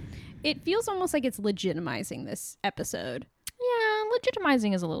know. It feels almost like it's legitimizing this episode. Yeah,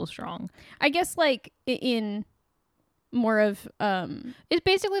 legitimizing is a little strong. I guess like in more of it's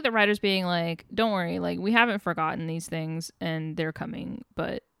basically the writers being like, don't worry, like we haven't forgotten these things and they're coming,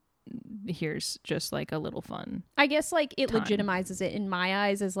 but here's just like a little fun. I guess like it time. legitimizes it in my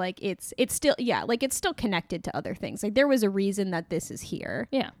eyes as like it's still like it's still connected to other things. Like there was a reason that this is here.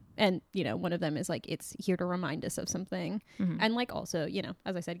 Yeah. And you know, one of them is like it's here to remind us of something. And like also, you know,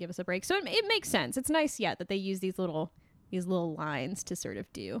 as I said, give us a break. So it makes sense. It's nice that they use these little lines to sort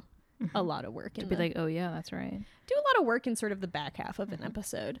of do a lot of work to be like, oh yeah, that's right. Do a lot of work in sort of the back half of an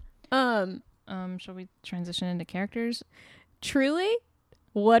episode. Shall we transition into characters? Truly?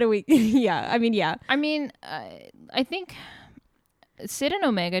 What do we I mean I think Sid and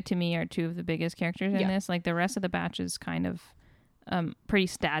Omega to me are two of the biggest characters in this. Like the rest of the batch is kind of pretty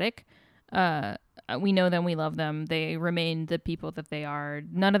static. We know them, we love them, they remain the people that they are.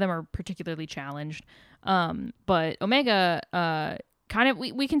 None of them are particularly challenged, but Omega kind of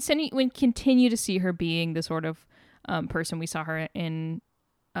we continue to see her being the sort of person we saw her in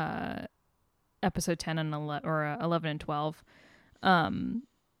episode 10 and 11 and 12.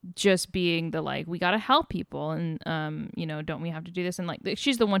 Just being the like, we gotta help people and you know, don't we have to do this, and like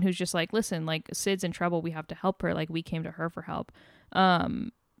she's the one who's just like, listen, like Sid's in trouble, we have to help her, like we came to her for help.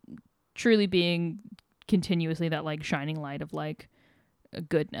 Truly being continuously that like shining light of like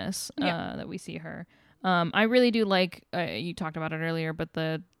goodness that we see her. I really do like you talked about it earlier, but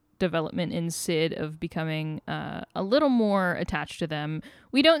the development in Sid of becoming a little more attached to them.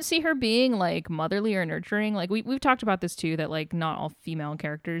 We don't see her being like motherly or nurturing. Like we've talked about this too, that like not all female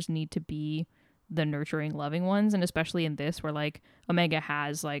characters need to be the nurturing, loving ones, and especially in this where like Omega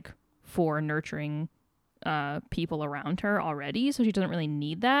has like 4 nurturing people around her already, so she doesn't really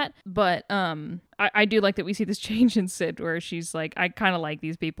need that. But I do like that we see this change in Sid where she's like, I kind of like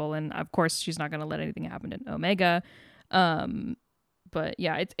these people, and of course she's not going to let anything happen to Omega. But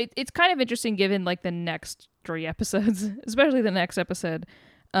yeah, it's kind of interesting given like the next 3 episodes, especially the next episode,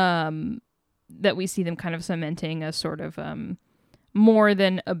 that we see them kind of cementing a sort of more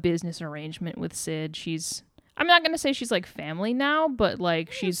than a business arrangement with Sid. I'm not going to say she's like family now, but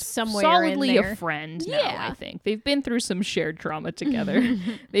like she's somewhere solidly a friend now, I think. They've been through some shared trauma together.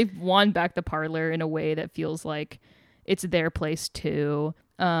 They've won back the parlor in a way that feels like it's their place too.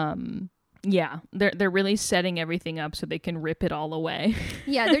 Yeah, they're really setting everything up so they can rip it all away.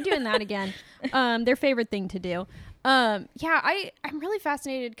 Yeah, they're doing that again. Their favorite thing to do. I'm really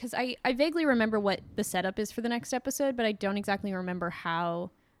fascinated because I vaguely remember what the setup is for the next episode, but I don't exactly remember how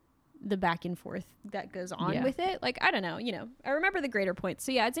the back and forth that goes on with it. Like, I don't know, you know, I remember the greater points.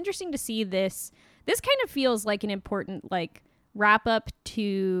 So yeah, it's interesting to see this. This kind of feels like an important like wrap up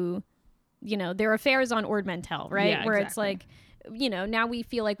to, you know, their affairs on Ord Mantell, right? Yeah, where exactly. It's like, you know, now we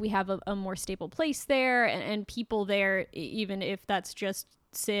feel like we have a more stable place there and people there, even if that's just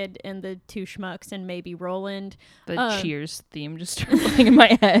Sid and the 2 schmucks and maybe Roland. The Cheers theme just started playing in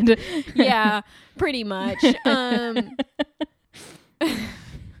my head. Yeah, pretty much.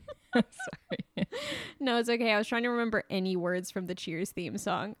 Sorry. No, it's okay. I was trying to remember any words from the Cheers theme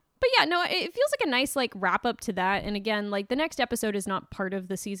song. But yeah, no, it feels like a nice like wrap up to that. And again, like the next episode is not part of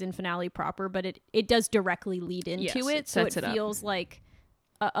the season finale proper, but it does directly lead into it. So it feels like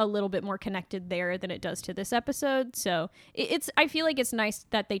a little bit more connected there than it does to this episode. So I feel like it's nice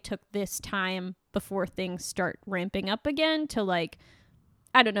that they took this time before things start ramping up again to like,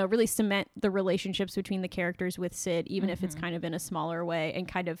 I don't know, really cement the relationships between the characters with Sid, even if it's kind of in a smaller way, and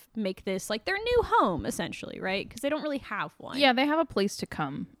kind of make this like their new home, essentially, right? Because they don't really have one. Yeah, they have a place to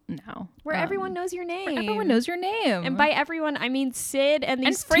come now. Where everyone knows your name. Where everyone knows your name. And by everyone, I mean Sid and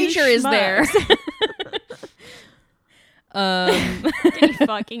these and Frasier is there. Can you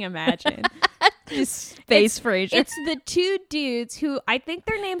fucking imagine? Space Frasier. It's the two dudes who I think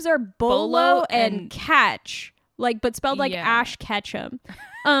their names are Bolo and Catch. Like, but spelled like Ash Ketchum.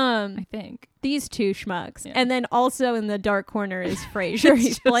 I think. These two schmucks. Yeah. And then also in the dark corner is Frasier.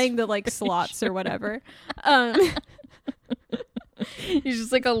 He's playing the like slots or whatever. He's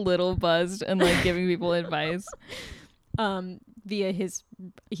just like a little buzzed and like giving people advice. Via his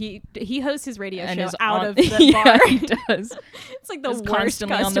he hosts his radio and show is out on, of the bar. He does. It's like the He's worst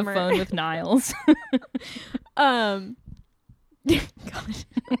constantly customer. on the phone with Niles. God.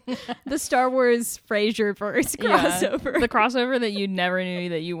 The Star Wars Frasier verse crossover. The crossover that you never knew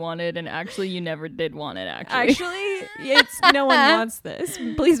that you wanted, and actually you never did want it. Actually, it's no one wants this.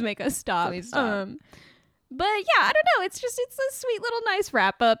 Please make us stop. Please stop. But yeah, I don't know. It's a sweet little nice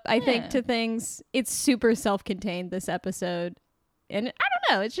wrap up, I think, to things. It's super self-contained, this episode. And I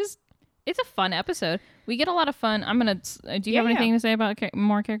don't know. It's a fun episode. We get a lot of fun. I'm going to... Do you have anything to say about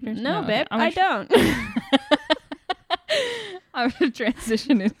more characters? No, babe. Okay. I don't. I'm going to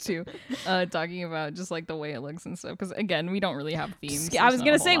transition into talking about just like the way it looks and stuff. Because again, we don't really have themes. I was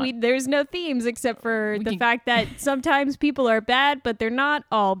going to say, there's no themes except for the fact that sometimes people are bad, but they're not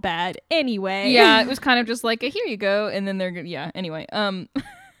all bad anyway. Yeah, it was kind of just like, here you go. And then they're good. Yeah, anyway.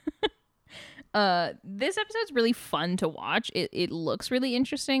 This episode's really fun to watch. It looks really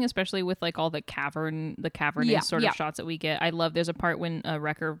interesting, especially with like all the cavernous sort of shots that we get. I love there's a part when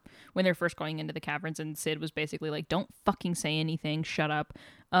Wrecker, when they're first going into the caverns, and Sid was basically like, don't fucking say anything, shut up.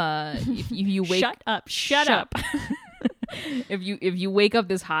 If you wake shut up. if you wake up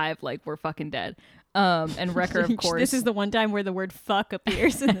this hive, like we're fucking dead. And Wrecker, of course, this is the one time where the word fuck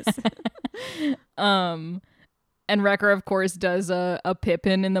appears in this. And Wrecker, of course, does a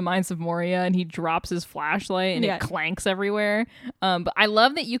Pippin in the Mines of Moria, and he drops his flashlight, and it clanks everywhere. But I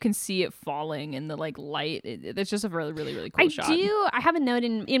love that you can see it falling in the like light. It's just a really, really, really cool shot. I have a note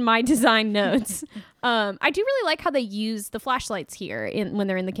in my design notes. I do really like how they use the flashlights here when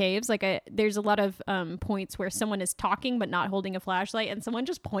they're in the caves. Like, there's a lot of points where someone is talking but not holding a flashlight, and someone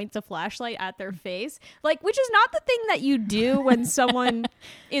just points a flashlight at their face, like, which is not the thing that you do when someone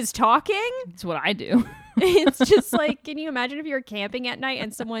is talking. It's what I do. It's just like, can you imagine if you're camping at night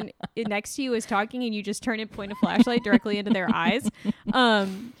and someone next to you is talking and you just turn and point a flashlight directly into their eyes? But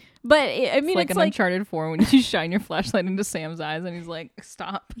it's like Uncharted 4 when you shine your flashlight into Sam's eyes and he's like,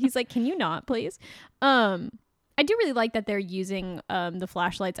 stop. He's like, can you not, please? I do really like that they're using the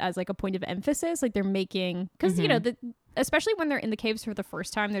flashlights as like a point of emphasis. Like they're making, because you know, especially when they're in the caves for the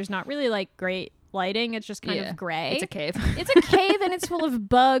first time, there's not really like great lighting. It's just kind of gray. It's a cave. It's a cave and it's full of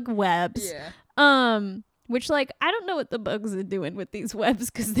bug webs. Which, like, I don't know what the bugs are doing with these webs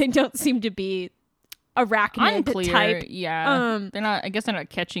because they don't seem to be arachnid type. Yeah. I guess they're not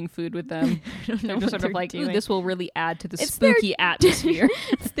catching food with them. They're just sort of like, ooh, this will really add to the spooky atmosphere.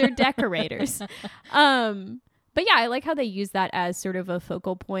 It's their decorators. But yeah, I like how they use that as sort of a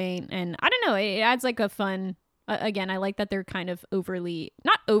focal point, and I don't know, it adds like a fun. Again, I like that they're kind of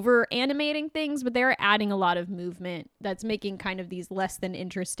not over animating things, but they're adding a lot of movement that's making kind of these not less than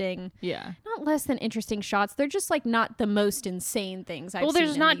interesting shots. They're just like not the most insane things I've seen. Well,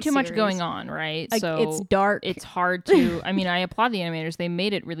 there's not too much going on, right? Like, so it's dark. It's hard to, I mean, I applaud the animators. They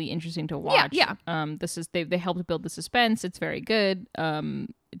made it really interesting to watch. Yeah. They helped build the suspense. It's very good.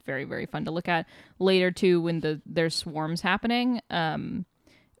 It's very, very fun to look at. Later too, when there's swarms happening, when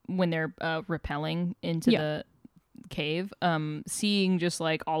they're rappelling into the cave, seeing just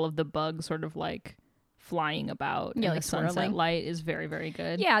like all of the bugs sort of like flying about in the sunset light is very, very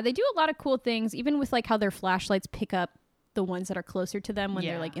good. Yeah, they do a lot of cool things, even with like how their flashlights pick up the ones that are closer to them when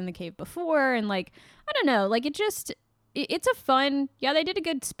they're like in the cave before, and like I don't know, like it's a fun. Yeah, they did a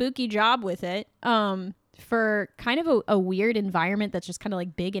good spooky job with it. For kind of a weird environment that's just kind of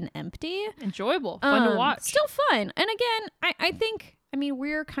like big and empty. Enjoyable, fun to watch. Still fun. And again, I think, I mean,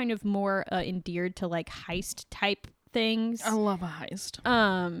 we're kind of more endeared to like heist type things. I love a heist.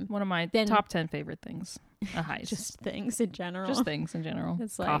 One of my top 10 favorite things. a heist. Just things in general. Just things in general.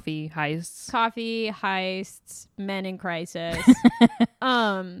 It's like coffee heists, men in crisis.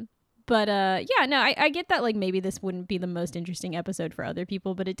 But yeah, no, I get that like maybe this wouldn't be the most interesting episode for other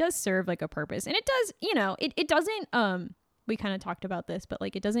people, but it does serve like a purpose. And it does, you know, it doesn't we kind of talked about this, but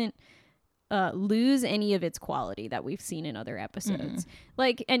like it doesn't lose any of its quality that we've seen in other episodes.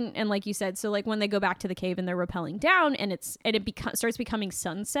 Like and like you said, so like when they go back to the cave and they're rappelling down and it starts becoming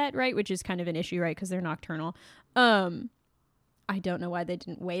sunset, right, which is kind of an issue, right, because they're nocturnal. I don't know why they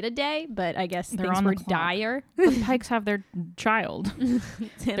didn't wait a day, but I guess things were dire. The Pikes have their child,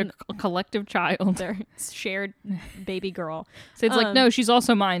 their collective child, their shared baby girl. So it's like, no, she's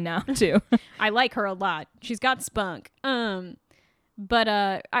also mine now too. I like her a lot. She's got spunk. But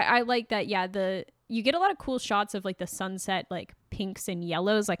I like that. Yeah, you get a lot of cool shots of like the sunset, like pinks and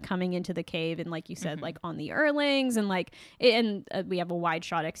yellows, like coming into the cave, and like you said, like on the Erlings, and like we have a wide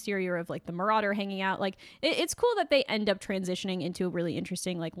shot exterior of like the Marauder hanging out. Like it's cool that they end up transitioning into a really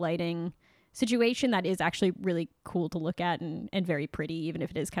interesting like lighting situation that is actually really cool to look at and very pretty, even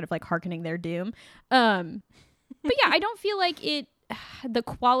if it is kind of like hearkening their doom. But yeah, I don't feel like the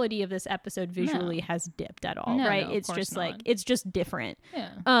quality of this episode visually has dipped at all, right? No, it's just not. like it's just different.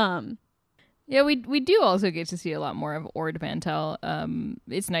 Yeah. Yeah, we do also get to see a lot more of Ord Mantell.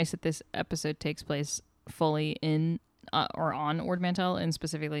 It's nice that this episode takes place fully in or on Ord Mantell, and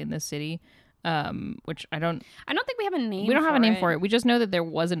specifically in this city, which I don't think we have a name. We don't have a name for it. We just know that there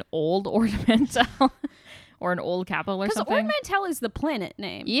was an old Ord Mantell or an old capital or something. Because Ord Mantell is the planet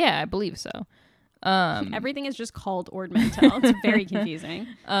name. Yeah, I believe so. Everything is just called Ord Mantell. It's very confusing.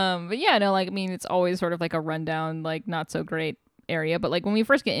 But yeah, no, like I mean, it's always sort of like a rundown, like not so great area, but like when we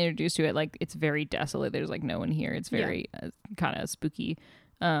first get introduced to it, like it's very desolate. There's like no one here. It's very kind of spooky.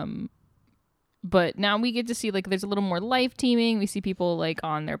 But now we get to see like there's a little more life teeming. We see people like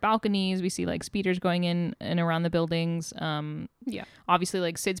on their balconies. We see like speeders going in and around the buildings. Obviously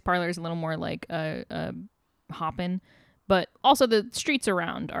like Sid's parlor is a little more like hoppin'. But also the streets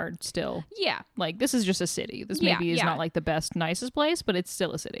around are still like this is just a city. This maybe is not like the best, nicest place, but it's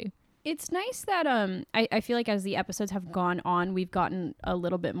still a city. It's nice that I feel like as the episodes have gone on, we've gotten a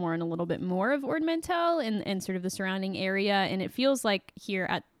little bit more of Ord Mantell and sort of the surrounding area, and it feels like here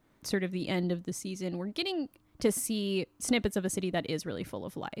at sort of the end of the season, we're getting to see snippets of a city that is really full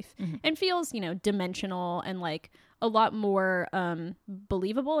of life and feels, you know, dimensional and like a lot more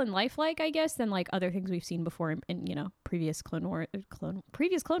believable and lifelike, I guess, than like other things we've seen before in you know, previous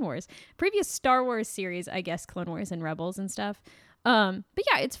Star Wars series, I guess, Clone Wars and Rebels and stuff. But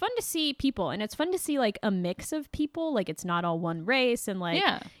yeah, it's fun to see people, and it's fun to see like a mix of people. Like it's not all one race, and like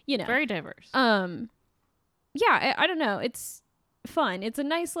you know, very diverse. Yeah, I don't know. It's fun. It's a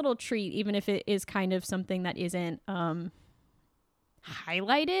nice little treat, even if it is kind of something that isn't highlighted.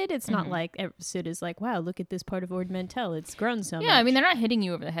 It's not like Sid is like, wow, look at this part of Ord Mantell. It's grown so much. Yeah, I mean they're not hitting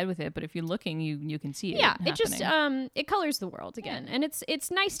you over the head with it, but if you're looking, you can see it. Yeah, it just it colors the world again, and it's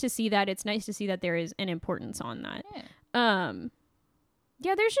nice to see that. It's nice to see that there is an importance on that.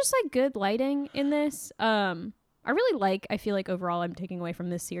 Yeah, there's just like good lighting in this. I feel like overall I'm taking away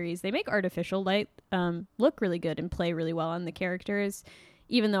from this series, they make artificial light look really good and play really well on the characters,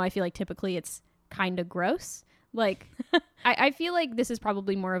 even though I feel like typically it's kind of gross. Like I feel like this is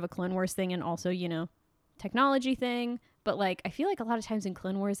probably more of a Clone Wars thing and also, you know, technology thing, but like I feel like a lot of times in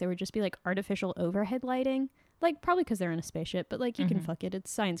Clone Wars there would just be like artificial overhead lighting, like probably because they're in a spaceship, but like you can fuck it,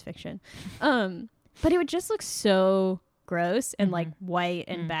 it's science fiction. But it would just look so gross and like white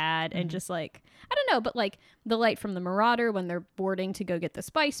and bad and just like I don't know, but like the light from the Marauder when they're boarding to go get the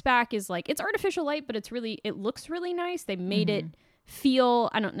spice back is like it's artificial light, but it looks really nice. They made it feel,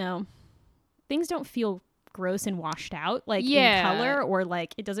 I don't know, things don't feel gross and washed out like in color, or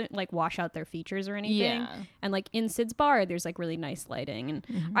like it doesn't like wash out their features or anything. And like in Sid's bar there's like really nice lighting, and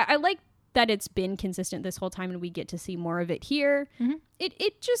I like that it's been consistent this whole time and we get to see more of it here.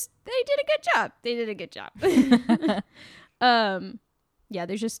 It just they did a good job. Yeah,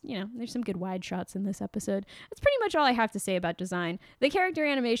 there's just, you know, there's some good wide shots in this episode. That's pretty much all I have to say about design. The character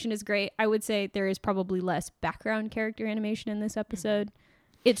animation is great. I would say there is probably less background character animation in this episode.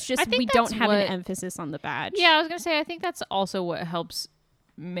 It's just we don't have an emphasis on the badge. Yeah, I was gonna say I think that's also what helps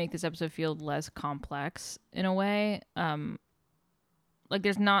make this episode feel less complex in a way. Like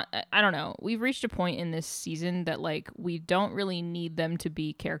there's not, I don't know, we've reached a point in this season that like we don't really need them to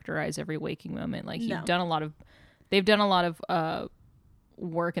be characterized every waking moment. Like they've done a lot of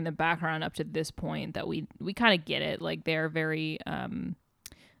work in the background up to this point that we kind of get it. Like they're very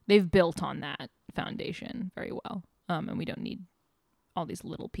they've built on that foundation very well, and we don't need all these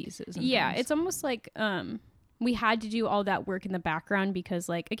little pieces and things. It's almost like we had to do all that work in the background because,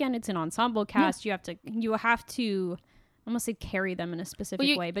 like, again, it's an ensemble cast. You have to almost say carry them in a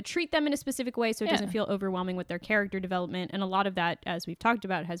specific way, but treat them in a specific way so it doesn't feel overwhelming with their character development. And a lot of that, as we've talked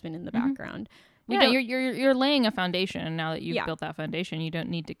about, has been in the background. You're laying a foundation, and now that you've built that foundation, you don't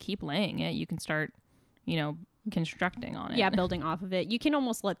need to keep laying it. You can start, constructing on it. Yeah, building off of it. You can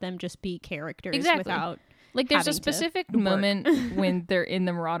almost let them just be characters without. Like, there's a specific moment when they're in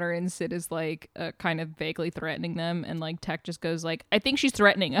the Marauder and Sid is, like, kind of vaguely threatening them. And, like, Tech just goes, like, I think she's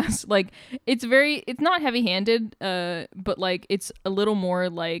threatening us. Like, it's not heavy-handed, but, like, it's a little more,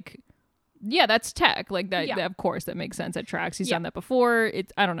 like, yeah, that's Tech. Like, that of course, that makes sense. That tracks. He's done that before.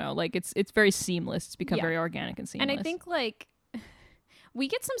 I don't know. Like, it's very seamless. It's become very organic and seamless. And I think, like, we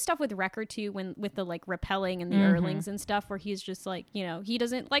get some stuff with Wrecker too, with the like rappelling and the Earlings and stuff, where he's just like, he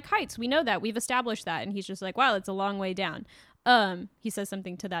doesn't like heights. We know that, we've established that, and he's just like, wow, it's a long way down. He says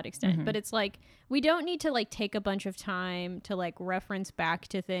something to that extent, but it's like, we don't need to like take a bunch of time to like reference back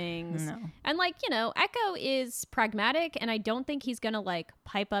to things. No. And like, Echo is pragmatic, and I don't think he's gonna like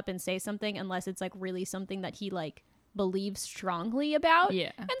pipe up and say something unless it's like really something that he like believes strongly about.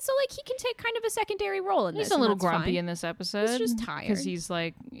 Yeah. And so like he can take kind of a secondary role in this. He's a little grumpy in this episode. He's just tired. Because he's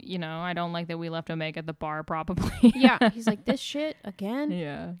like, I don't like that we left Omega at the bar, probably. Yeah. He's like, this shit again?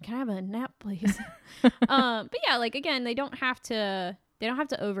 Yeah. Can I have a nap, please? But yeah, like again, they don't have to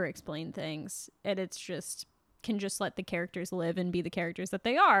over explain things. And it's just can just let the characters live and be the characters that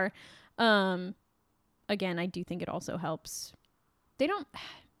they are. Again, I do think it also helps.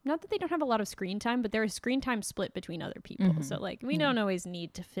 Not that they don't have a lot of screen time, but there is screen time split between other people. So like we don't always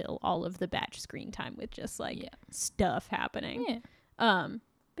need to fill all of the batch screen time with just like stuff happening. Yeah.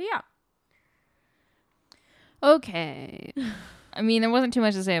 But yeah. Okay. I mean, there wasn't too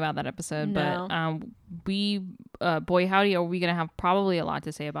much to say about that episode, no. but boy howdy, are we gonna have probably a lot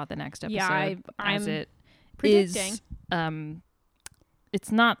to say about the next episode. Yeah, I'm predicting.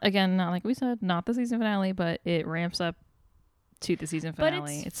 It's not like we said, not the season finale, but it ramps up to the season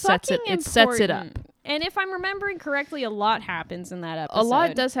finale. It sets it up. And if I'm remembering correctly, a lot happens in that episode. A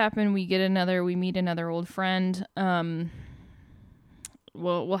lot does happen. We meet another old friend.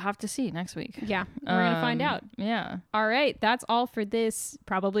 We'll have to see next week. Yeah, we're gonna find out. Yeah. All right, that's all for this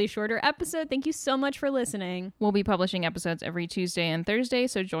probably shorter episode. Thank you so much for listening. We'll be publishing episodes every Tuesday and Thursday,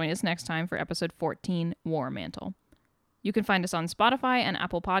 so join us next time for episode 14, War Mantle. You can find us on Spotify and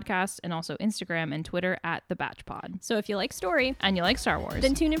Apple Podcasts, and also Instagram and Twitter at The Batch Pod. So if you like story and you like Star Wars,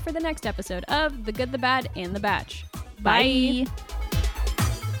 then tune in for the next episode of The Good, the Bad, and the Batch. Bye. Bye.